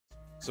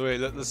So wait,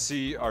 let's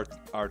see our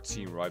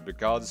team, right?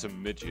 Beguiled is a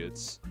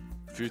midget.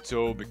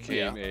 Futo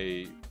became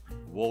a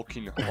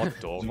walking hot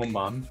dog.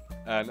 Mom.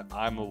 And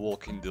I'm a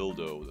walking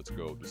dildo. Let's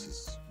go. This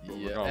is.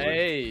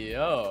 Hey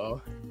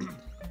yo.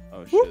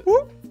 Oh shit.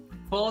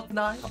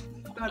 Fortnite.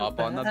 Up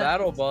on the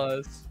battle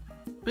bus.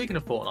 Speaking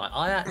of Fortnite,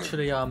 I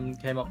actually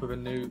came up with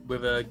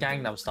a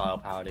Gangnam Style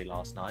parody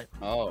last night.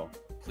 Oh,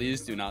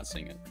 please do not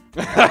sing it.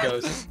 It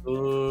goes,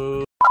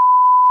 "Ooh."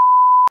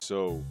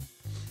 So,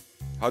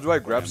 how do I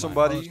grab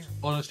somebody?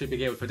 Honestly,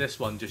 beguiled, for this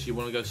one, just you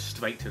want to go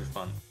straight to the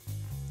front.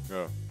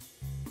 Yeah.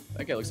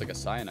 That guy looks like a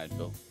cyanide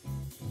pill.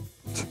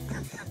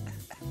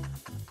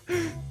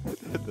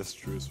 That's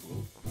true as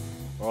well.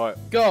 Alright.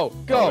 Go,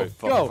 go, wait,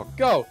 fuck, go, fuck.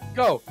 go,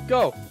 go,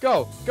 go,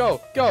 go, go,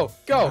 go,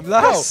 go, I'm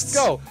last.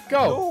 go,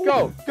 go,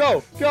 go,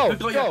 go, go,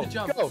 Good go,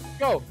 jump. go,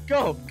 go,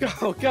 go,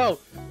 go, go.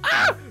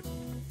 Ah!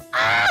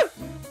 Ah!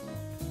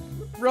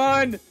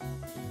 Run!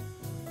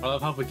 I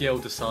love how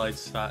beguiled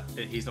decides that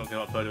he's not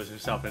going to upload it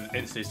himself and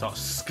instantly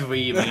starts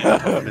screaming at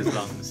the top of his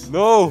lungs.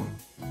 No!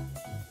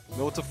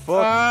 No, what the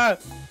fuck? Ah!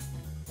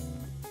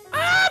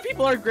 Ah!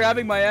 People are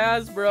grabbing my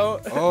ass, bro.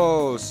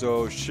 Oh,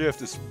 so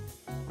shift is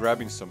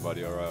grabbing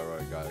somebody.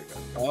 Alright, got it.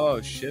 Oh,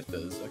 shift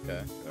is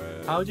okay.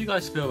 How do you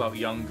guys feel about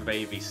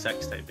Younggravy's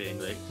sex tape being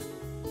leaked?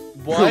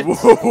 What?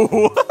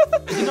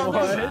 Did you not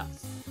know that?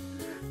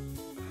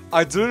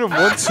 I didn't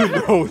want to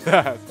know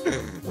that.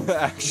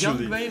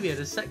 Actually. Younggravy had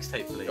a sex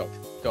tape leaked.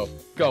 Go,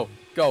 go,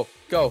 go,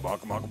 go.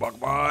 Come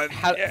on.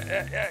 How do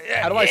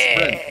I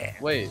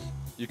sprint? Wait,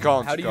 You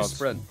can't. how do you can't.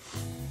 sprint?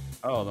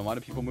 Oh, then why do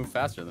people move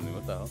faster than me?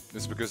 What the hell?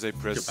 It's because they You're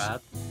press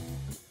bad.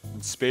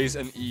 space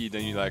and E,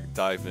 then you like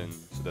dive in,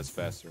 so that's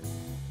faster.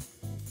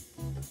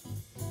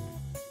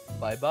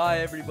 Bye bye,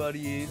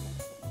 everybody.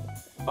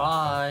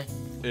 Bye.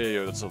 Hey,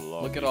 yo, that's a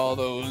lot. Look at all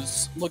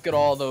those. Look at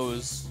all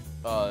those.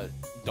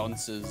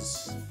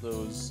 Dunces.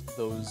 Those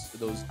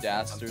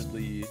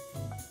dastardly.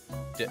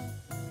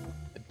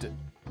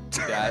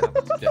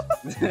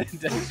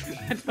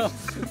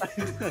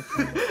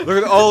 Look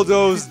at all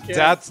those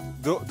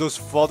those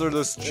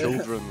fatherless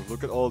children.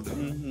 Look at all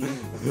them.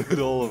 Look at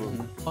all of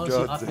them.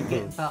 Also, God I damn.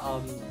 forget that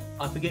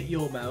I forget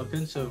you're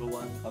American, so the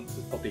one is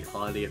probably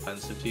highly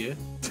offensive to you.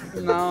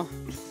 No.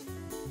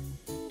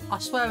 I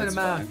swear in It's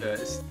fine.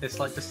 America, it's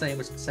like the same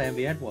as saying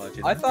the N-word.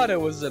 You know? I thought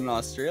it was an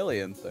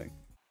Australian thing.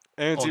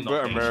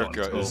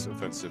 Anti-America not being is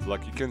offensive.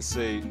 Like you can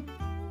say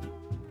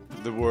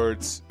the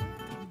words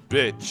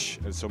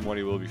bitch and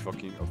somebody will be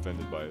fucking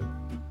offended by it.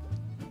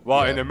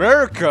 Well, in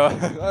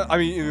America, I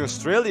mean in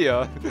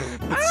Australia,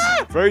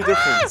 it's very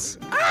different.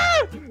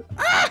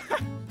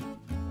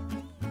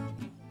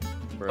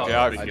 Bro,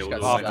 Yeah, I just got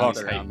oh, slapped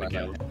fuck. around by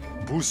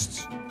that.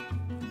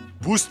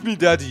 Boost me,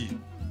 daddy.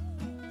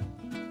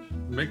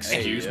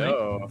 Excuse me.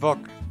 yo. Fuck.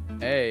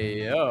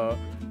 Hey yo.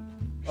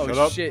 Oh Shut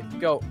up. shit.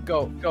 Go,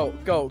 go, go,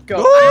 go, go.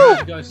 No!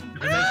 If it makes you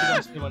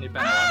guys feel any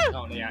better, I'm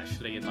currently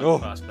actually in like, No.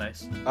 first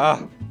place.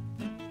 Ah,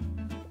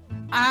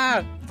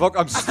 Ah! fuck.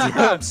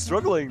 I'm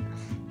struggling.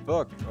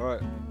 Fuck. All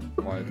right.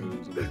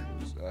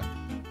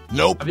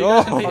 Nope. Have you guys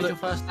No. completed your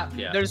first lap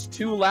yet? There's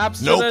 2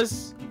 laps Nope. to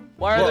this?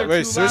 Why are What? there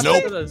Wait, 2 laps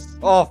seriously? to this?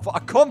 Oh, I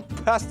can't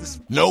pass this.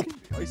 Nope.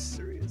 Are you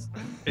serious?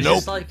 It's Nope.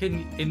 just like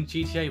in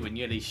GTA when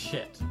you're nearly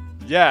shit.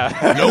 Yeah.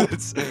 Nope.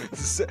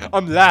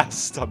 I'm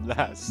last.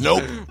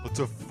 Nope. What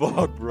the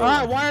fuck, bro?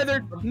 Ah, why are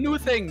there new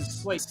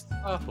things? Wait,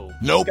 purple.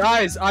 Nope.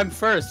 Guys, I'm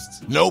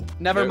first. Nope.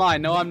 Never Yeah.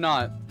 mind. No, I'm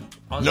not.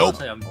 I was Nope.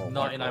 gonna say Oh I'm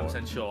my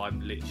 99% sure I'm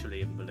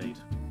literally in the lead.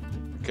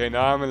 Okay,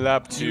 now I'm in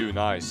lap 2.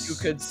 Nice. You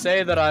could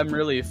say that I'm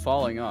really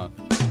falling off.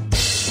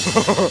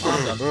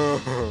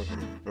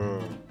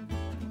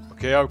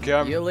 Okay,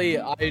 I'm. Yili,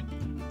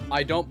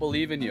 I don't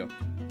believe in you.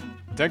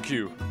 Thank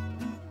you.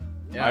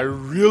 Yeah. I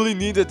really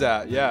needed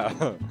that. Yeah.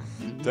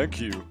 Thank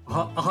you.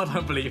 I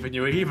don't believe in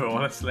you either,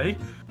 honestly.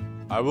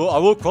 I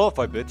will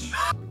qualify, bitch.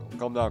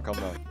 Calm down.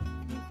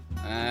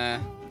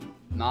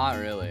 Not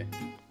really.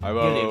 I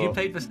will. Really, have you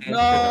played this game?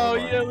 No,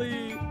 mind.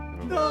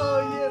 Yili.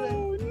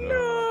 No,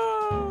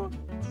 No.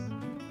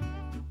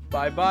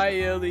 Bye bye,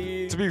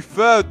 Yili. To be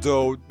fair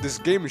though, this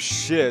game is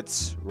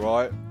shit,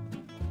 right?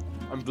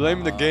 I'm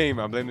blaming the game.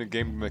 I'm blaming the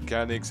game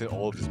mechanics and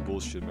all of this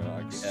bullshit, man.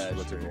 I just Yeah,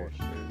 let it sure,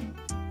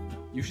 go.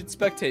 You should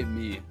spectate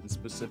me, and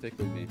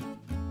specifically me,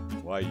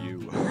 Why you?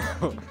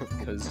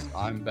 because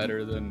I'm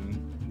better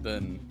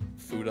than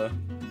Fuda.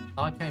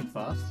 I came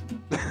first.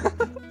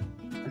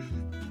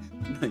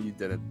 No, you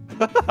didn't.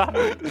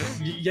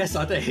 Yes,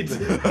 I did.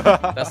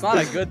 That's not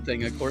a good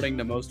thing, according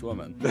to most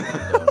women.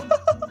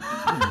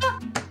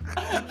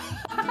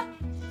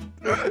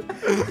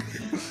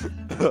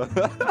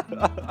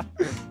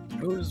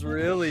 Who's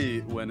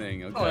really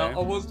winning? Okay. Oh, I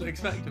wasn't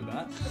expecting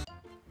that.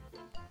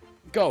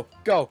 Go,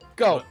 go,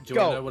 go, Do you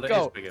wanna know go, what it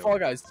go. is, Big Fall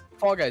Guys,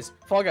 Fall Guys,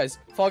 Fall Guys,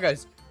 Fall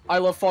Guys. I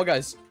love Fall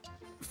Guys.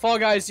 Fall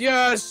Guys,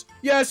 yes!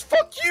 Yes,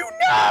 fuck you,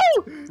 no!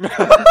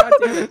 God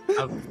damn it.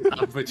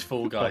 Average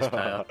Fall Guys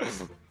player.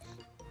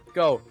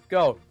 Go,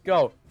 go,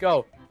 go,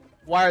 go.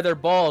 Why are there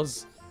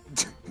balls?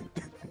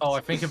 Oh,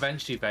 I think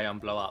eventually they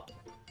blow up.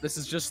 This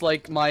is just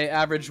like my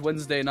average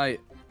Wednesday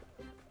night.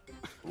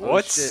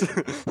 What? shit.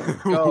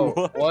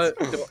 Go. What?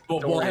 But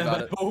Don't why worry are about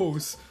there it.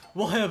 balls?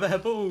 Why are there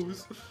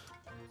balls?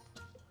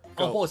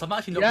 Go. Oh, boys, I'm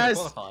actually not Yes!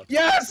 qualified.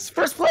 Yes!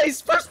 First place!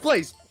 First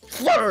place!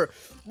 Fleur!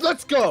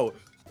 Let's go!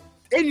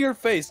 In your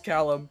face,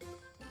 Callum.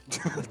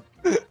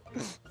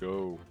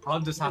 Go.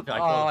 I'm just happy I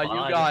Aw,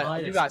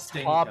 qualified. you got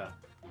stinker. top-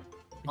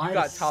 I You had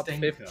got a top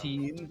stinker.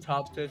 15.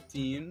 Top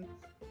 15.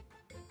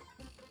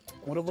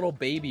 What a little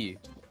baby.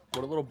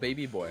 What a little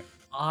baby boy.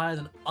 I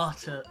had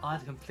a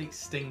complete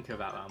stinker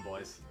that round,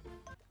 boys.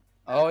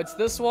 Oh, it's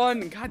this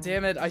one? God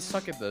damn it, I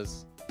suck at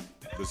this.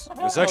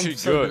 It's actually I'm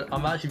so good.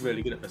 I'm actually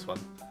really good at this one.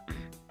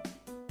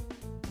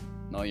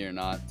 No, you're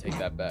not. Take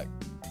that back.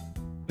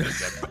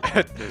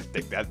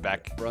 Take that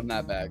back. Run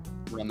that back.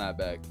 Run that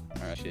back.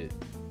 Alright, shit.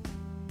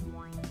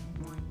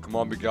 Come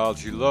on,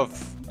 beguiled. You love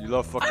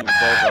fucking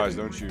Fall Guys,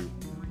 don't you?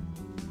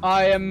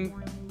 I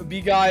am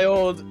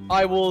beguiled.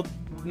 I will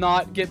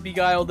not get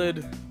beguiled.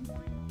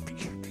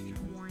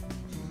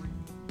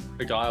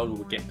 Beguiled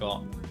will get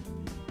got.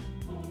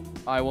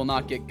 I will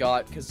not get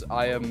got because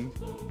I am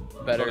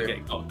better. Gotta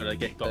get got, gotta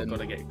get got, than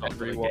gotta get got,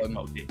 gotta get everyone.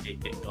 got,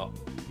 get got.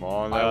 Come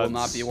on, I will lads.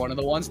 not be one of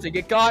the ones to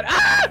get got.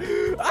 Ah!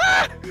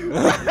 Ah!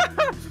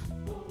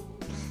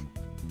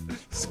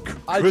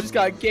 I just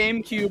got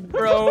GameCube,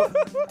 bro.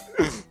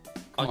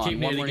 I'll Come keep on, one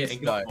nearly more needs getting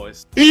to got, die.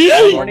 boys.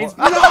 One more needs-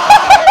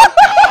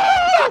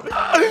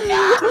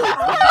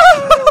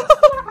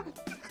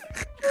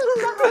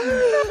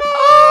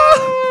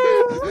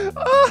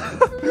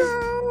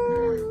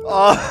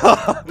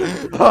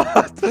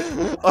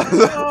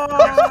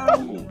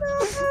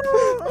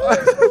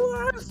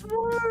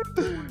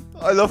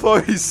 I love how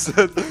he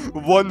said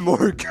one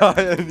more guy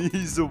and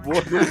he's the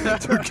one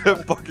to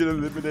get fucking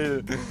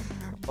eliminated.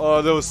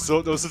 Oh, that was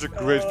such a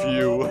great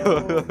view.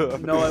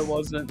 No, it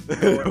wasn't.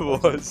 It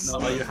was.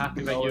 So are you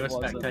happy that No, you're it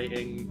wasn't.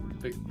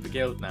 spectating the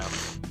guild now?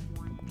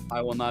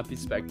 I will not be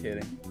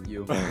spectating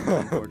you,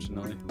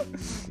 unfortunately.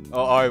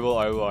 Oh, I will.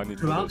 I need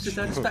to. Who else watch. is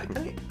there to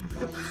spectate?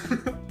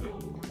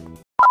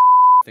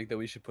 I think that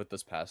we should put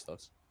this past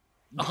us.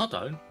 I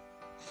don't.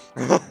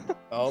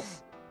 Oh,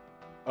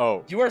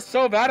 Oh, you are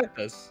so bad at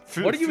this.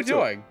 What are you Futo.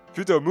 doing?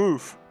 Futo,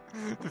 move.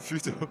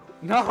 Futo.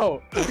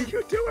 No, what are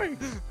you doing?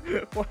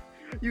 What?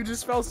 You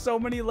just fell so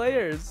many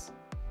layers.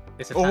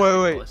 It's a Oh,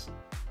 tactic, wait. boys.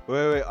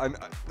 Wait.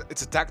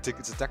 It's a tactic.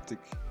 It's a tactic.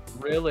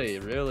 Really,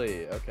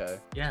 really? Okay.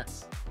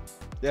 Yes.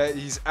 Yeah,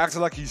 he's acting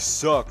like he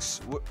sucks,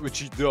 which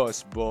he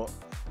does, but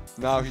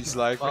now he's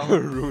like Well,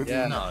 ruined.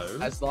 Yeah. No.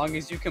 As long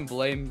as you can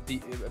blame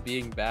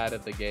being bad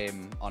at the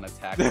game on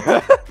attack.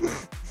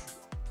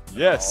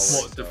 Yes.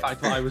 What, the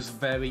fact that I was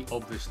very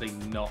obviously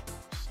not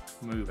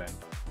moving.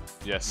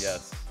 Yes.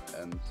 Yes,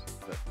 and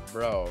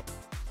bro.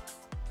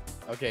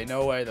 Okay,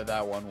 no way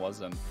that one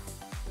wasn't.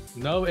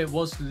 No, it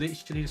was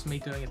literally just me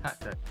doing a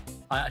tactic.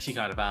 I actually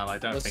kind of am. I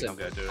don't think Listen, I'm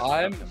going to do it. I'm-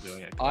 I don't think I'm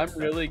doing it. I'm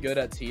really good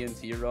at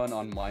TNT run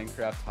on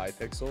Minecraft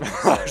Hypixel.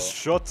 So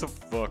Shut the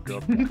fuck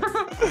up.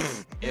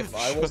 if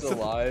I was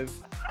alive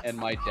and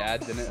my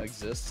dad didn't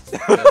exist,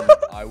 then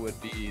I would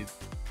be.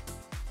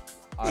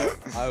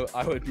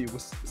 I would be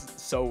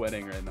so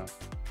winning right now,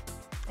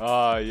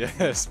 Ah,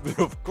 yes, but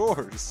of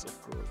course.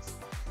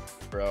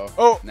 bro.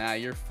 Oh! Nah,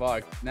 you're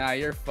fucked. Nah,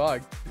 you're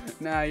fucked.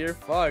 Nah, you're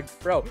fucked,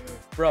 bro.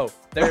 Bro,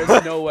 there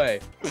is no way.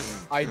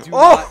 I do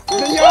Oh! not.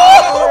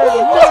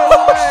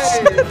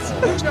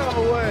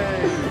 No way!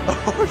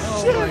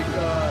 Oh my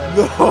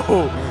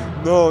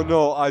god.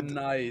 No,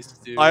 Nice,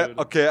 dude.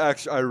 okay,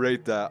 actually, I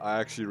rate that. I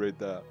actually rate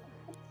that.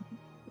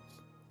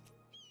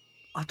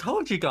 I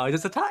told you guys,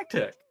 it's a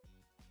tactic.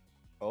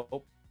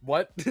 Oh,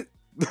 what?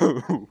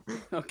 No.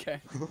 Okay.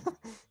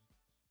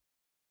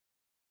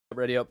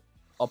 Ready up.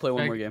 I'll play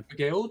one more game.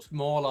 Guild,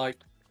 more like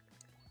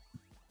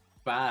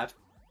bad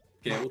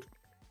guild.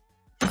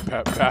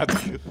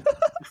 Bad.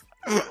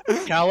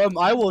 Callum,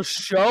 I will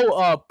show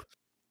up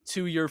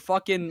to your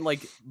fucking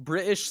like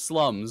British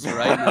slums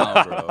right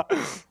now, bro.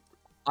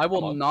 I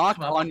will Come on, knock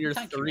come on. on your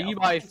Thank you, 3 Mel.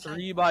 by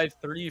 3 by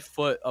 3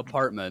 foot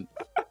apartment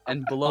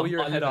and blow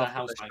your I head live in a off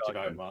house, with a thank you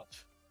very shotgun.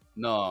 much.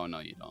 No,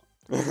 you don't.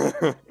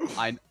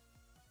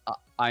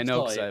 I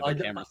know because I have a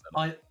camera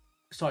set up.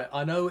 Sorry,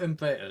 I know in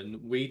Britain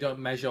we don't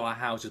measure our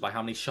houses by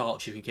how many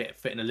sharks you can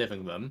fit in a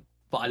living room,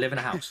 but I live in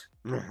a house.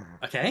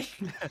 Okay?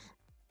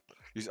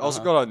 He's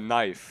also got a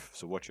knife,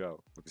 so watch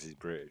out because he's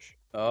British.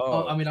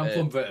 Oh, I mean, I'm hey.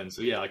 from Britain,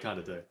 so yeah, I kind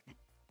of do.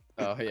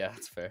 Oh, yeah,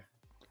 that's fair.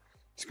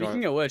 He's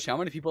Speaking of which, how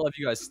many people have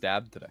you guys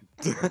stabbed today?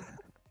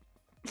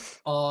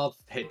 I've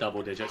hit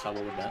double digits, I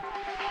will admit.